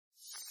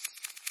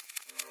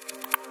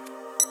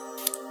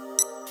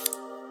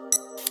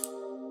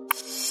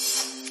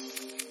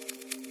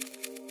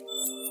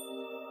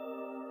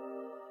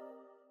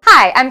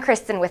Hi, I'm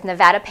Kristen with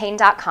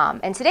NevadaPain.com,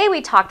 and today we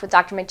talked with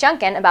Dr.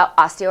 McJunkin about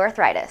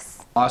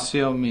osteoarthritis.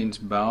 Osteo means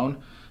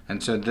bone,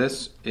 and so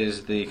this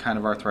is the kind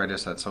of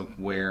arthritis that's like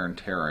wear and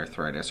tear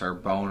arthritis, or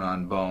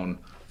bone-on-bone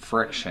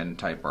friction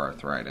type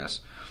arthritis.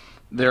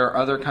 There are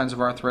other kinds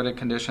of arthritic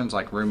conditions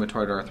like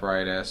rheumatoid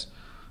arthritis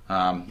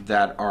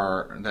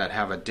that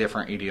have a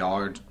different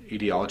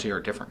etiology or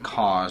different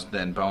cause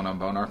than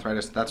bone-on-bone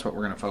arthritis. That's what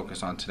we're going to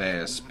focus on today,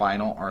 is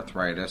spinal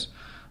arthritis,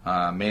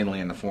 mainly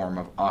in the form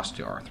of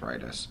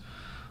osteoarthritis.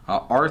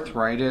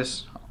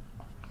 Arthritis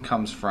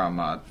comes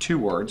from two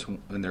words,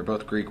 and they're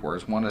both Greek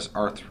words. One is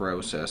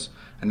arthrosis,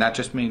 and that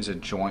just means a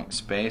joint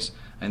space,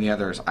 and the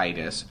other is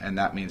itis, and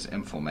that means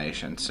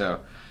inflammation.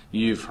 So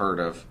you've heard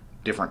of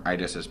different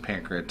itises,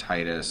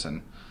 pancreatitis,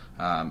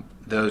 and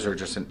those are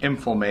just an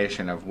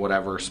inflammation of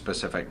whatever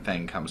specific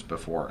thing comes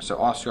before. So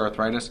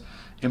osteoarthritis,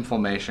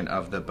 inflammation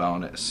of the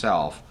bone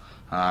itself.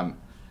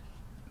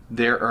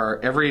 There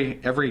are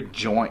every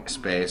joint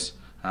space,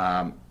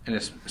 and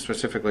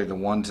specifically the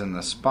ones in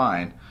the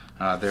spine,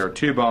 there are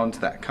two bones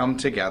that come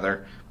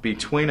together.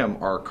 Between them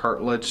are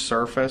cartilage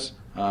surface,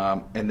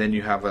 and then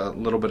you have a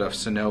little bit of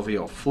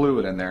synovial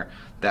fluid in there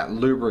that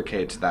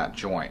lubricates that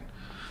joint.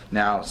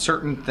 Now,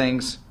 certain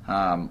things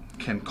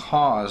can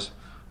cause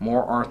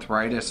more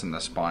arthritis in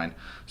the spine.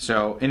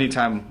 So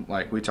anytime,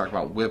 like we talked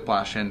about,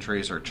 whiplash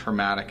injuries or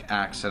traumatic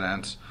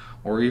accidents,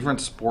 or even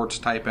sports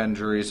type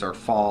injuries or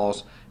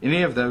falls,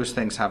 any of those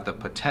things have the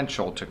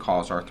potential to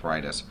cause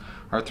arthritis.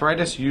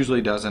 Arthritis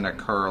usually doesn't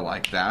occur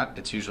like that.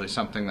 It's usually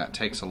something that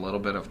takes a little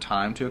bit of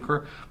time to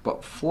occur,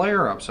 but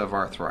flare-ups of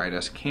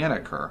arthritis can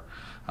occur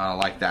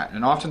like that.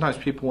 And oftentimes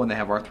people, when they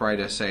have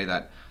arthritis, say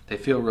that they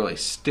feel really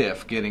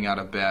stiff getting out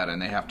of bed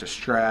and they have to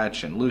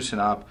stretch and loosen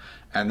up,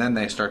 and then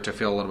they start to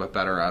feel a little bit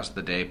better as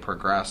the day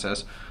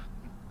progresses.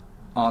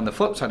 On the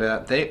flip side of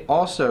that, they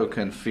also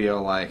can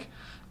feel like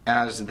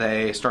as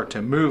they start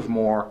to move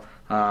more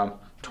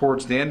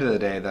towards the end of the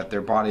day that their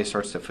body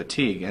starts to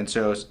fatigue. And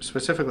so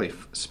specifically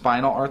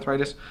spinal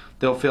arthritis,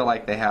 they'll feel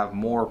like they have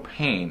more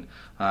pain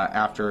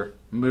after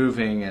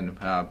moving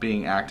and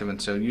being active.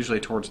 And so usually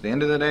towards the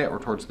end of the day or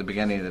towards the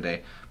beginning of the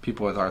day,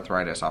 people with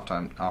arthritis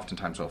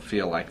oftentimes will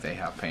feel like they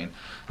have pain.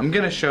 I'm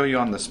going to show you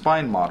on the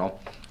spine model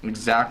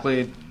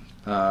exactly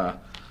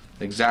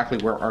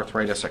where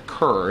arthritis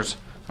occurs.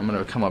 I'm going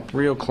to come up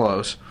real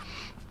close.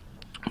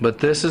 But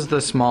this is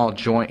the small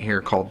joint here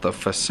called the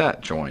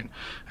facet joint,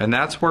 and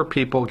that's where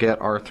people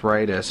get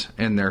arthritis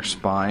in their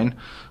spine,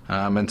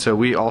 and so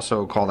we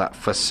also call that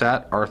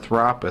facet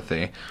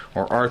arthropathy,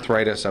 or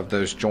arthritis of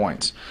those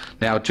joints.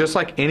 Now, just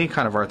like any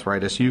kind of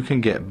arthritis, you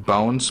can get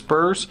bone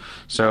spurs.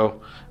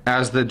 So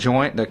as the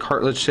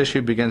cartilage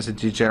tissue begins to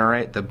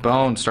degenerate, the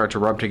bones start to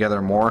rub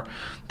together more,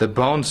 the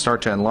bones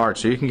start to enlarge.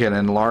 So you can get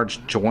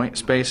enlarged joint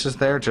spaces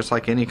there, just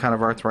like any kind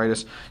of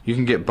arthritis. You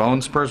can get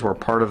bone spurs where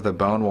part of the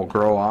bone will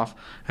grow off,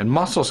 and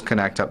muscles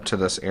connect up to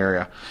this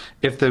area.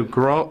 If the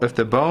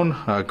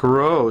bone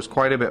grows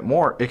quite a bit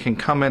more, it can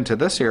come into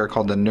this area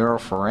called the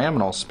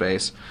neuroforaminal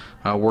space,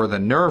 where the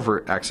nerve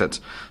root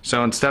exits.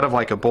 So instead of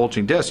like a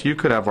bulging disc, you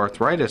could have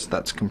arthritis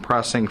that's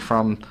compressing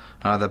from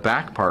the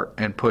back part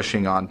and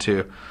pushing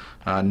onto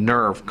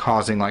nerve,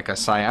 causing like a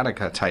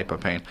sciatica type of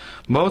pain.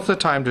 Most of the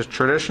time, just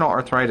traditional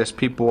arthritis,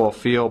 people will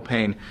feel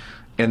pain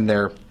in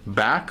their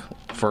back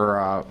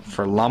for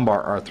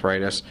lumbar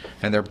arthritis,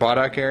 and their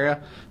buttock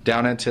area,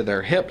 down into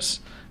their hips,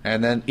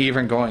 and then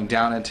even going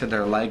down into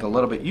their leg a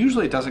little bit.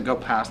 Usually it doesn't go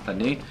past the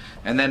knee.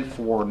 And then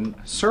for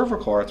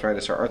cervical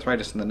arthritis or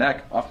arthritis in the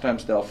neck,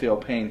 oftentimes they'll feel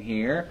pain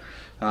here.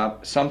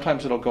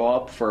 Sometimes it'll go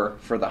up for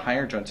the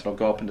higher joints, it'll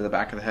go up into the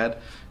back of the head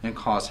and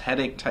cause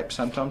headache type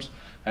symptoms.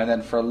 And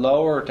then for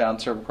lower down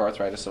cervical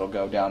arthritis, it'll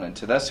go down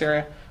into this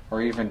area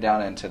or even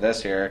down into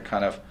this area,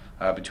 kind of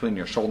between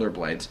your shoulder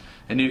blades.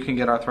 And you can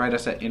get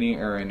arthritis at any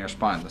area in your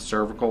spine. The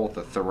cervical,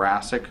 the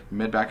thoracic,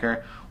 mid-back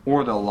area,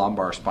 or the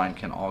lumbar spine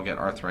can all get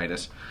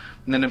arthritis.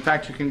 And then in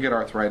fact you can get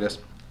arthritis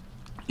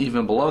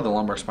even below the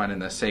lumbar spine in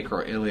the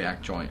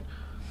sacroiliac joint,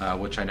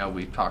 which I know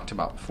we've talked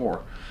about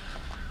before.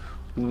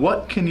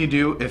 What can you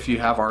do if you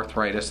have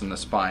arthritis in the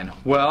spine?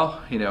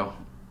 Well,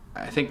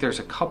 I think there's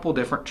a couple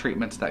different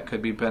treatments that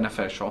could be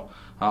beneficial.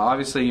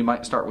 Obviously you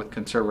might start with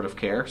conservative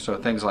care, so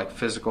things like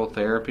physical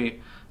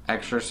therapy,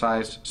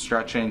 exercise,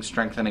 stretching,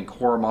 strengthening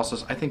core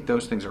muscles. I think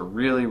those things are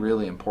really,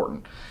 really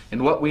important.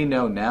 And what we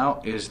know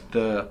now is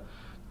the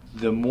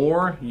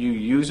more you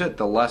use it,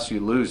 the less you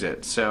lose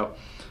it. So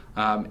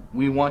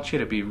we want you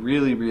to be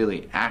really,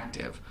 really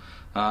active.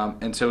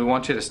 And so we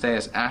want you to stay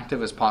as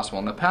active as possible.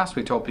 In the past,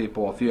 we told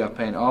people, if you have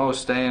pain,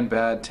 stay in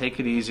bed, take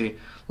it easy,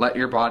 let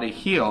your body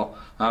heal.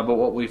 But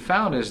what we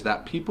found is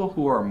that people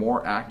who are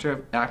more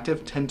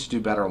active tend to do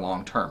better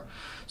long term.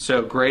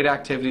 So great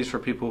activities for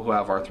people who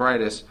have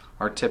arthritis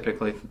are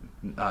typically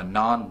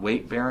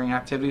non-weight bearing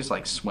activities,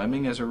 like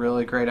swimming is a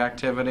really great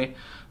activity,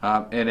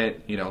 and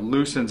it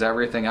loosens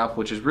everything up,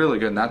 which is really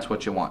good, and that's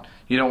what you want.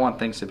 You don't want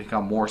things to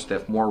become more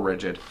stiff, more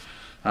rigid.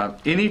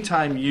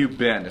 Anytime you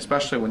bend,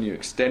 especially when you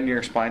extend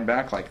your spine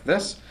back like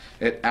this,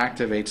 it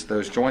activates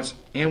those joints,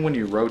 and when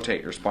you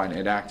rotate your spine,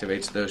 it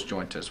activates those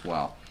joints as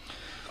well.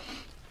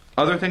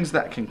 Other things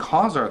that can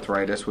cause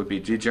arthritis would be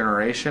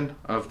degeneration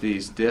of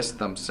these discs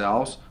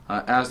themselves.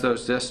 As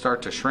those discs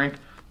start to shrink,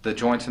 the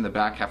joints in the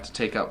back have to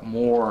take up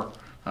more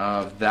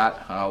of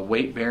that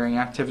weight-bearing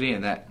activity,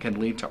 and that can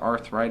lead to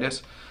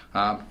arthritis.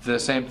 The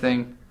same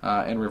thing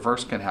in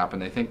reverse can happen.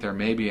 They think there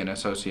may be an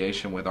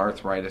association with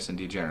arthritis and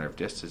degenerative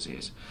disc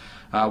disease.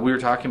 We were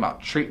talking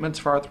about treatments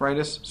for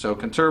arthritis, so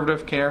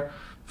conservative care,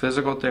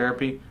 physical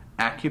therapy,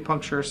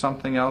 acupuncture is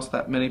something else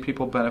that many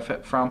people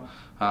benefit from.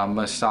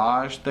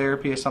 Massage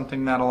therapy is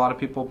something that a lot of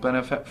people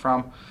benefit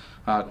from.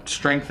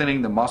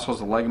 Strengthening the muscles,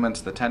 the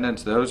ligaments, the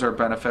tendons, those are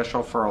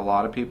beneficial for a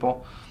lot of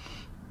people.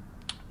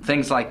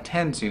 Things like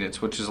TENS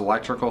units, which is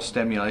electrical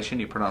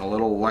stimulation, you put on a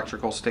little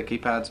electrical sticky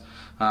pads,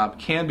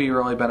 can be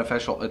really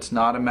beneficial. It's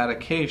not a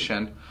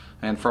medication,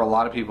 and for a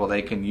lot of people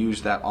they can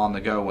use that on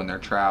the go when they're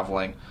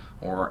traveling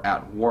or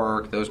at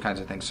work, those kinds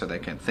of things, so they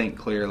can think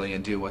clearly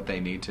and do what they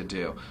need to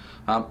do.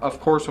 Of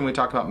course, when we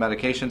talk about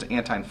medications,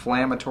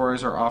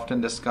 anti-inflammatories are often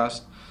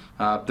discussed.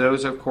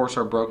 Those, of course,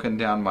 are broken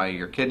down by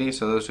your kidney,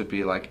 so those would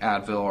be like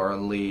Advil or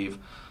Aleve.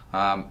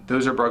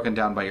 Those are broken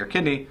down by your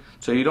kidney,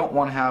 so you don't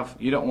want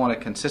to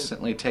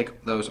consistently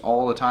take those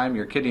all the time.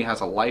 Your kidney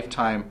has a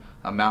lifetime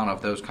amount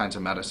of those kinds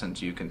of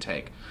medicines you can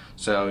take.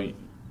 So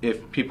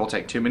if people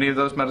take too many of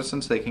those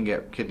medicines, they can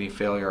get kidney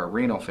failure or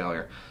renal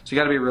failure. So you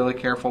got to be really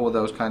careful with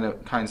those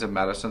kinds of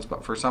medicines,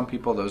 but for some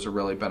people those are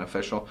really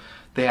beneficial.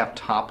 They have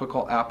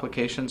topical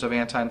applications of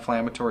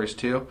anti-inflammatories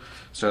too.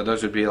 So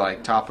those would be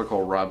like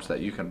topical rubs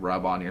that you can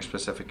rub on your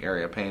specific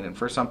area of pain, and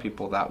for some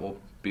people that will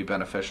be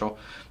beneficial.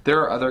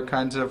 There are other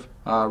kinds of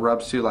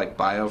rubs too, like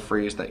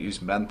BioFreeze, that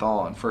use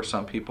menthol, and for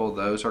some people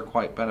those are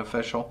quite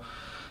beneficial.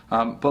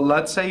 But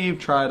let's say you've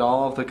tried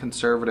all of the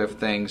conservative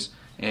things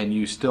and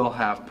you still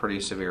have pretty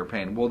severe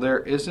pain. Well, there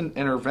is an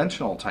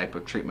interventional type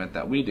of treatment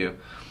that we do,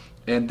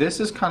 and this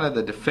is kind of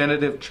the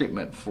definitive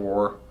treatment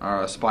for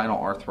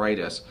spinal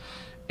arthritis.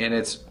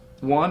 And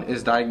one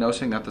is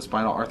diagnosing that the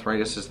spinal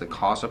arthritis is the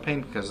cause of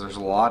pain, because there's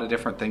a lot of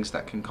different things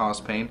that can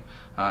cause pain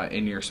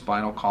in your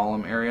spinal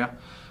column area.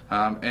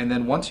 And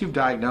then once you've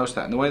diagnosed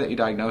that, and the way that you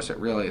diagnose it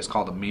really is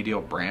called a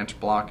medial branch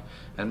block,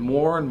 and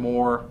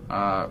more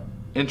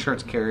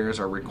insurance carriers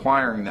are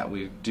requiring that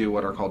we do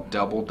what are called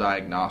double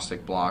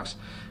diagnostic blocks.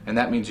 And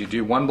that means you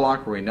do one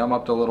block where we numb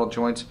up the little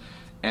joints,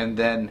 and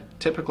then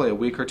typically a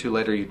week or two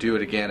later you do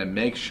it again and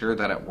make sure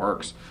that it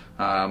works.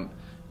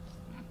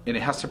 And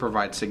it has to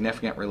provide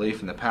significant relief.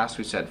 In the past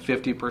we said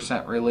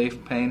 50%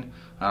 relief pain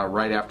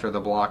right after the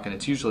block, and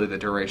it's usually the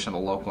duration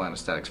of the local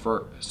anesthetics.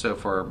 So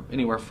for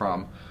anywhere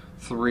from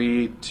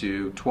 3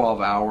 to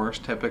 12 hours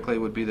typically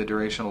would be the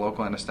duration of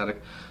local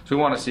anesthetic. So we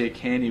want to see,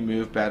 can you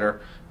move better?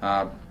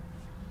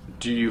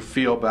 Do you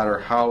feel better?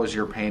 How does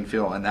your pain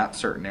feel in that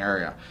certain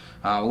area?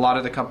 A lot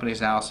of the companies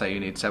now say you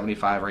need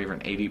 75 or even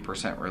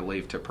 80%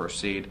 relief to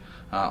proceed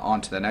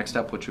on to the next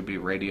step, which would be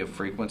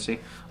radiofrequency.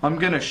 I'm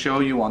going to show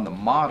you on the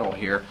model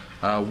here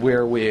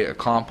where we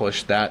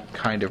accomplish that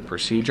kind of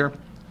procedure.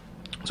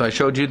 So I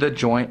showed you the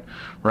joint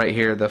right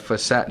here, the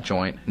facet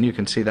joint, and you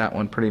can see that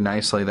one pretty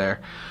nicely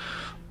there.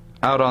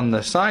 Out on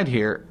the side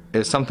here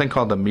is something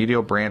called the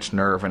medial branch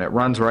nerve, and it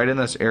runs right in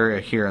this area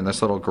here in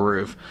this little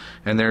groove.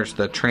 And there's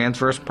the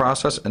transverse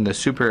process and the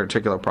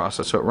supraarticular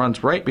process, so it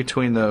runs right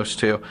between those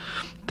two.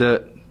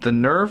 The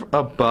nerve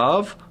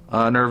above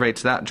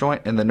innervates that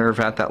joint, and the nerve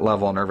at that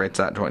level innervates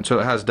that joint, so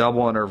it has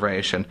double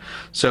innervation.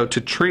 So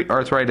to treat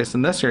arthritis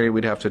in this area,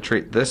 we'd have to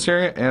treat this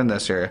area and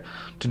this area.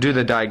 To do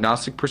the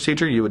diagnostic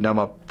procedure, you would numb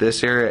up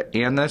this area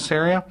and this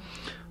area,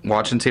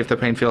 watch and see if the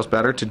pain feels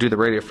better. To do the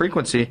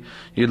radiofrequency,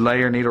 you'd lay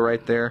your needle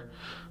right there.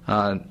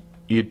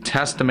 You'd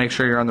test to make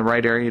sure you're on the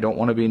right area. You don't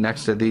want to be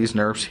next to these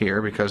nerves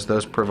here, because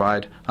those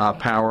provide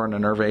power and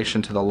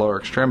innervation to the lower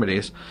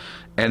extremities.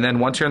 And then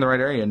once you're in the right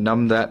area, you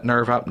numb that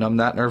nerve up,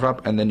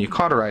 and then you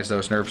cauterize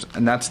those nerves,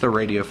 and that's the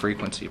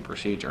radiofrequency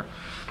procedure.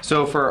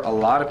 So for a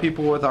lot of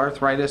people with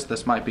arthritis,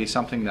 this might be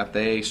something that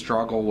they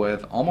struggle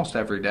with almost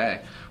every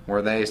day,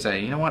 where they say,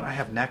 you know what, I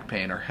have neck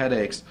pain or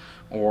headaches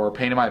or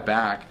pain in my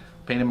back,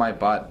 pain in my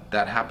butt.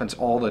 That happens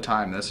all the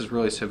time. This is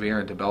really severe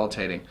and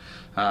debilitating.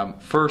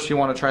 First, you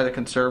want to try the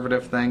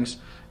conservative things,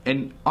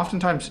 and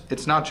oftentimes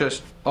it's not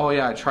just, oh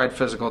yeah, I tried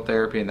physical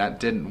therapy and that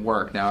didn't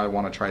work, now I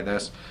want to try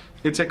this.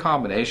 It's a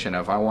combination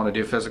of, I want to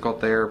do physical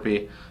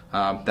therapy,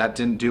 that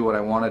didn't do what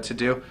I wanted to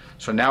do,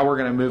 so now we're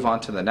going to move on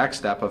to the next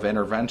step of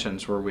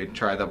interventions, where we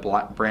try the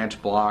branch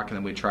block and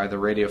then we try the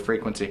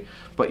radiofrequency.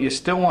 But you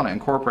still want to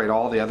incorporate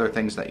all the other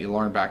things that you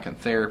learned back in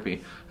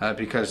therapy,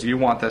 because you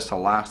want this to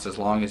last as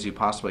long as you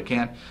possibly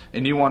can,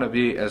 and you want to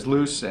be as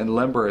loose and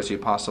limber as you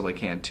possibly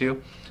can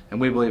too. And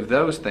we believe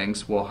those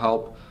things will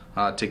help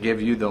to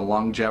give you the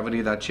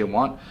longevity that you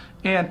want,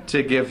 and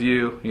to give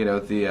you,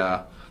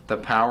 the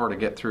power to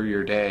get through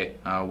your day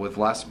with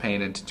less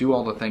pain, and to do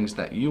all the things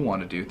that you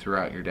want to do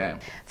throughout your day.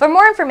 For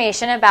more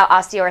information about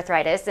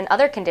osteoarthritis and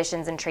other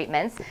conditions and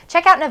treatments,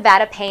 check out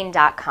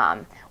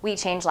nevadapain.com. We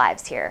change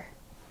lives here.